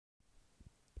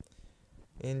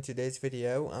In today's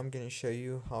video, I'm going to show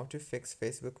you how to fix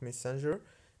Facebook Messenger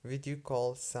video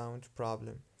call sound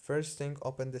problem. First thing,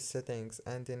 open the settings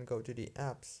and then go to the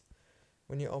apps.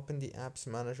 When you open the apps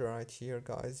manager right here,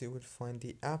 guys, you will find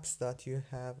the apps that you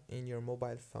have in your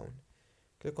mobile phone.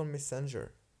 Click on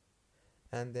Messenger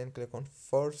and then click on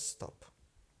Force Stop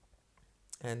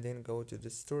and then go to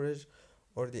the storage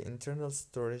or the internal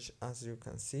storage. As you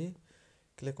can see,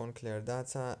 click on Clear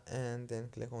Data and then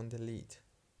click on Delete.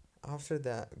 After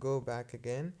that, go back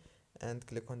again and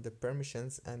click on the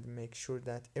permissions and make sure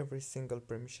that every single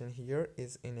permission here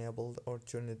is enabled or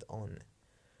turned on.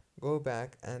 Go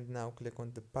back and now click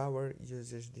on the power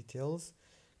usage details,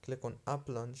 click on app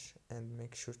launch and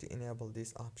make sure to enable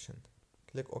this option.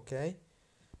 Click OK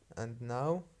and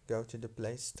now go to the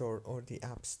Play Store or the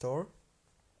App Store.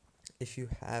 If you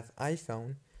have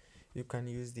iPhone, you can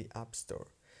use the App Store.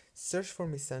 Search for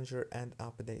Messenger and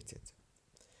update it.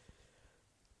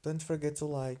 Don't forget to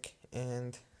like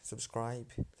and subscribe.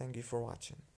 Thank you for watching.